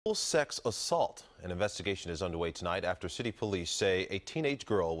Sex assault. An investigation is underway tonight after city police say a teenage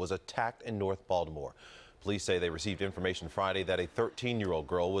girl was attacked in North Baltimore. Police say they received information Friday that a 13-year-old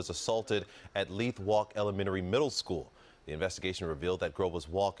girl was assaulted at Leith Walk Elementary Middle School. The investigation revealed that girl was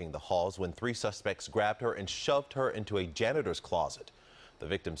walking the halls when three suspects grabbed her and shoved her into a janitor's closet. The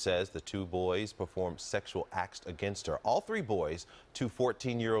victim says the two boys performed sexual acts against her. All three boys, two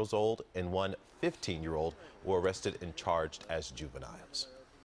 14-year-olds old and one 15-year-old, were arrested and charged as juveniles.